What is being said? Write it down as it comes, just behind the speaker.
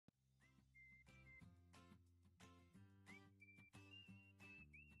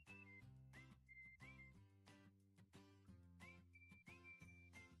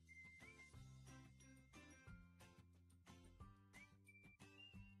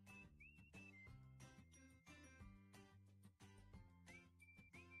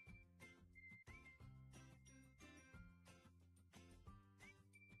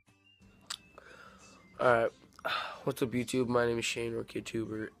Alright, what's up YouTube? My name is Shane,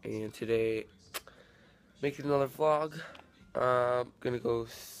 RookYouTuber, and today, making another vlog. Gonna go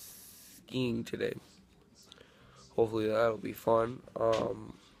skiing today. Hopefully that'll be fun.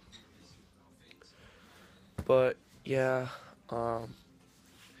 But yeah,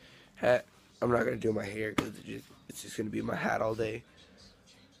 hat. I'm not gonna do my hair because it's just gonna be my hat all day.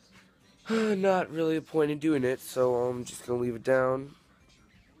 Not really a point in doing it, so I'm just gonna leave it down.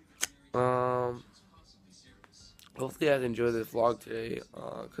 Hopefully you guys enjoy this vlog today,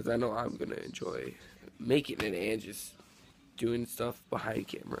 because I know I'm gonna enjoy making it and just doing stuff behind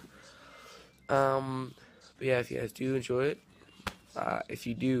camera. But yeah, if you guys do enjoy it, if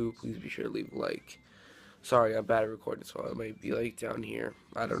you do, please be sure to leave a like. Sorry, I'm bad at recording, so I might be like down here.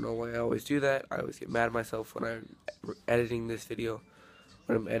 I don't know why I always do that. I always get mad at myself when I'm editing this video,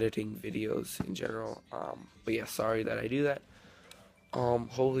 when I'm editing videos in general. But yeah, sorry that I do that.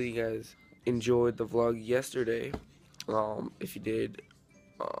 Hopefully you guys enjoyed the vlog yesterday. If you did,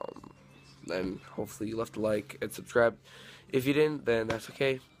 then hopefully you left a like and subscribe. If you didn't, then that's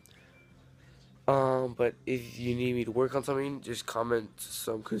okay. But if you need me to work on something, just comment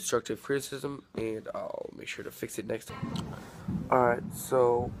some constructive criticism, and I'll make sure to fix it next time. Alright,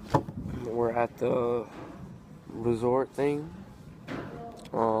 so we're at the resort thing.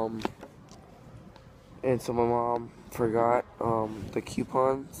 And so my mom forgot, the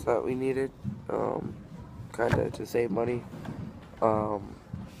coupons that we needed, kinda to save money. So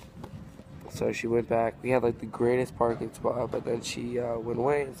she went back. We had like the greatest parking spot, but then she went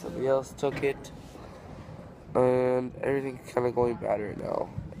away and somebody else took it. And everything's kind of going bad right now.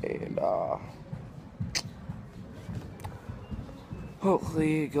 And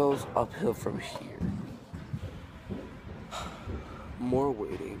hopefully it goes uphill from here. More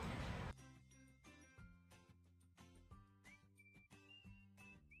waiting.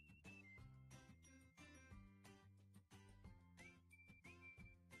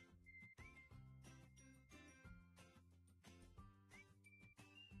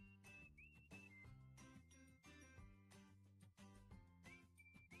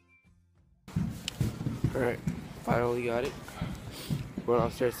 Alright, finally got it. We're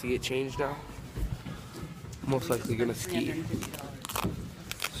downstairs to get changed now. Most likely gonna ski.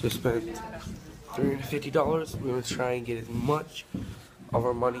 So spent $350. We're gonna try and get as much of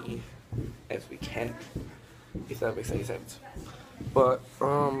our money as we can, if that makes any sense. But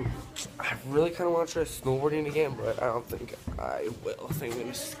I really kind of want to try snowboarding again, but I don't think I will. I think I'm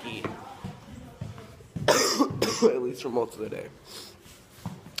gonna ski at least for most of the day.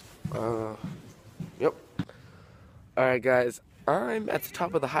 Yep. Alright guys, I'm at the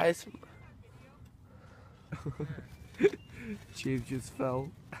top of the highest. James just fell.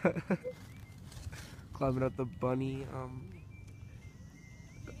 Climbing up the bunny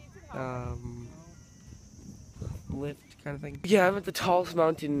lift kind of thing. Yeah, I'm at the tallest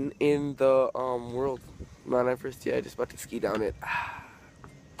mountain in the world. Mount Everest. Yeah, I just about to ski down it.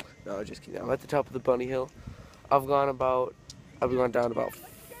 No, just kidding. I'm at the top of the bunny hill. I've gone down about.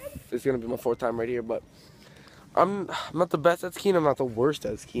 It's gonna be my fourth time right here, but I'm not the best at skiing. I'm not the worst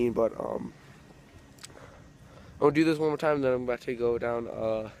at skiing, but I'll do this one more time, then I'm about to go down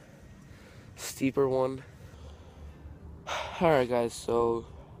a steeper one. Alright guys, so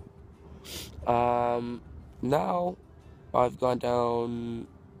now I've gone down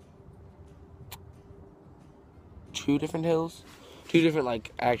two different hills. Two different,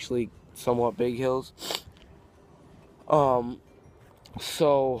 like, actually somewhat big hills.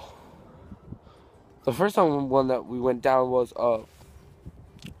 So the first one that we went down was a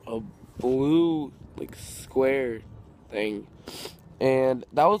blue, like, square thing, and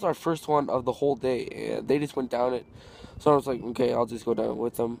that was our first one of the whole day, and they just went down it. So I was like, okay, I'll just go down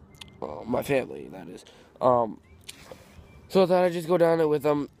with them, my family, that is. So I thought I'd just go down it with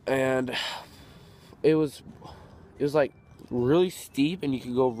them, and it was like really steep, and you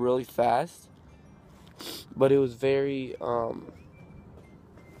could go really fast, but it was very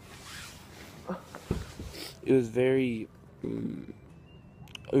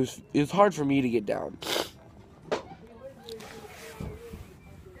it was hard for me to get down.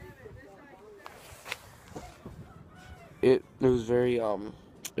 It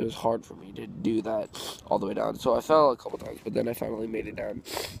was hard for me to do that all the way down. So I fell a couple times, but then I finally made it down.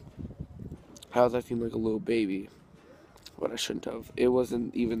 I was acting like a little baby, but I shouldn't have. It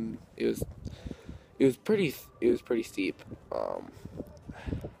wasn't even. It was pretty steep.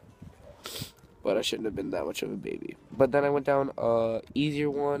 But I shouldn't have been that much of a baby. But then I went down a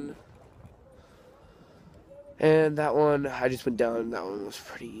easier one, and that one I just went down, and that one was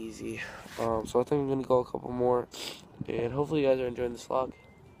pretty easy. So I think I'm gonna go a couple more, and hopefully you guys are enjoying this vlog.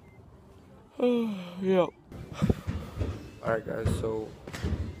 Yeah. Alright guys, so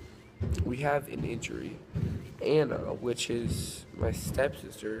we have an injury. Anna, which is my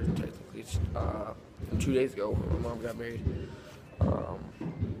stepsister, technically, from 2 days ago when my mom got married. Or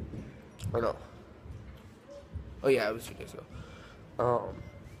no. Oh yeah, it was 2 days ago.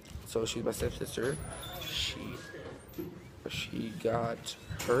 So she's my stepsister. She got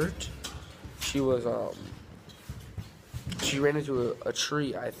hurt. She was she ran into a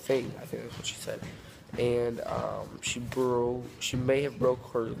tree, I think that's what she said, and she may have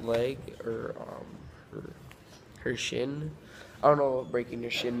broke her leg or her shin. I don't know if breaking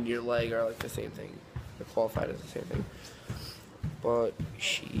your shin and your leg are like the same thing. They're qualified as the same thing, but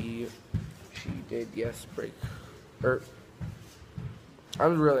she did, yes, break. Or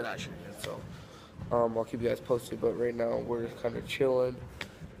I'm really not sure yet, so I'll keep you guys posted. But right now we're just kind of chilling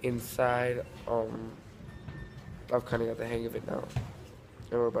inside. I've kind of got the hang of it now,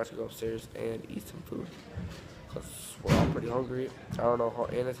 and we're about to go upstairs and eat some food because we're all pretty hungry. I don't know how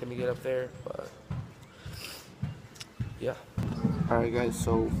Anna's gonna get up there, but yeah. Alright guys,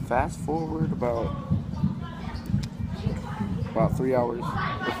 so fast forward about 3 hours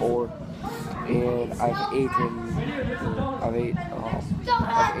before, and I've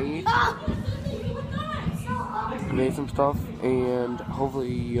made some stuff, and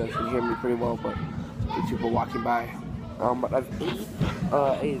hopefully you guys can hear me pretty well, but there's people walking by. But I've ate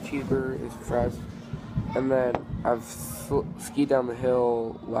a cheeseburger and some fries, and then I've skied down the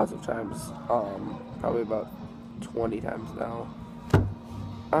hill lots of times, probably about 20 times now.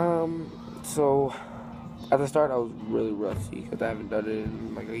 So at the start I was really rusty because I haven't done it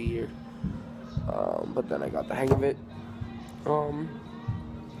in like a year, but then I got the hang of it.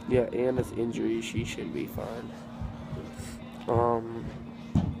 Yeah, Anna's injury, she should be fine.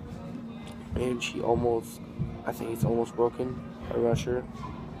 And I think it's almost broken. I'm not sure.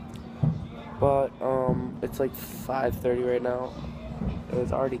 But, it's like 5:30 right now.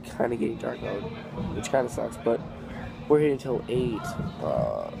 It's already kind of getting dark out, which kind of sucks, but we're here until 8.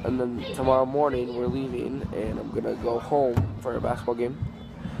 And then tomorrow morning we're leaving, and I'm gonna go home for a basketball game.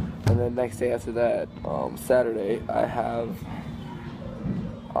 And then next day after that, Saturday, I have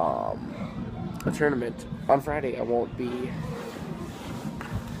a tournament. On Friday I won't be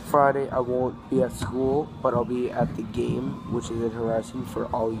at school, but I'll be at the game, which is in Horizon, for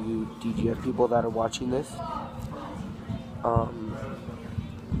all you DGF people that are watching this.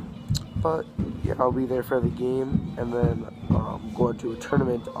 But yeah, I'll be there for the game, and then going to a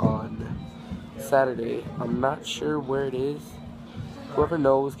tournament on Saturday. I'm not sure where it is. Whoever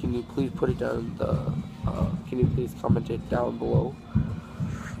knows, can you please put it down can you please comment it down below?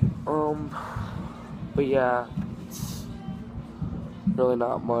 But yeah, it's really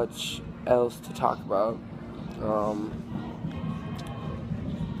not much else to talk about.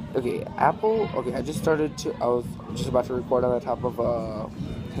 Okay, Apple. Okay, I was just about to record on the top of a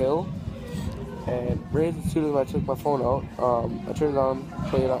hill, and right as soon as I took my phone out, I turned it on,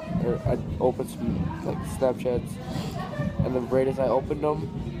 played it up, or I opened some like Snapchats, and then right as I opened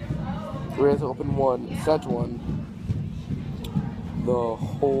sent one, the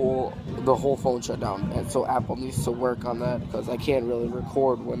whole phone shut down. And so Apple needs to work on that because I can't really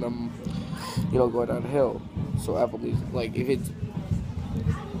record when I'm, going downhill. So Apple needs, like, if it's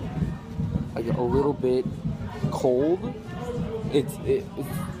like a little bit cold, it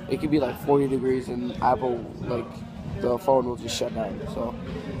could be like 40 degrees, and Apple, like, the phone will just shut down. So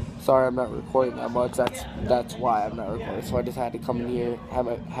sorry I'm not recording that much. That's why I'm not recording. So I just had to come in here,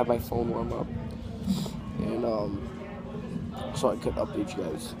 have my phone warm up, and so I could update you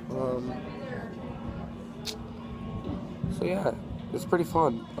guys. So yeah, it's pretty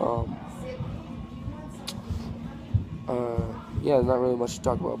fun. Yeah, there's not really much to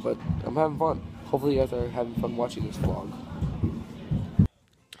talk about, but I'm having fun. Hopefully you guys are having fun watching this vlog.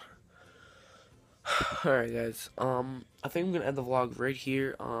 Alright guys, I think I'm gonna end the vlog right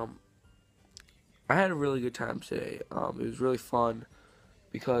here. I had a really good time today. It was really fun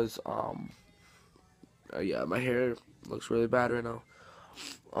because, yeah, my hair looks really bad right now.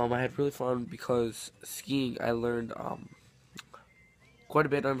 I had really fun because skiing, I learned, quite a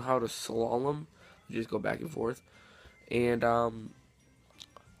bit on how to slalom. You just go back and forth. And,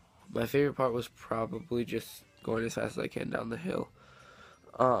 my favorite part was probably just going as fast as I can down the hill.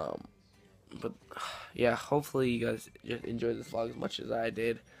 But yeah, hopefully you guys just enjoyed this vlog as much as I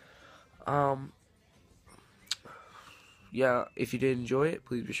did. Yeah, if you did enjoy it,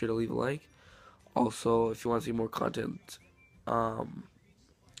 please be sure to leave a like. Also, if you want to see more content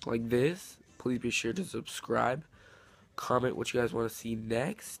like this, please be sure to subscribe. Comment what you guys want to see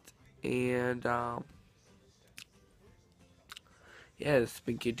next. And yeah, it's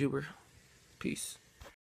been KidTuber. Peace.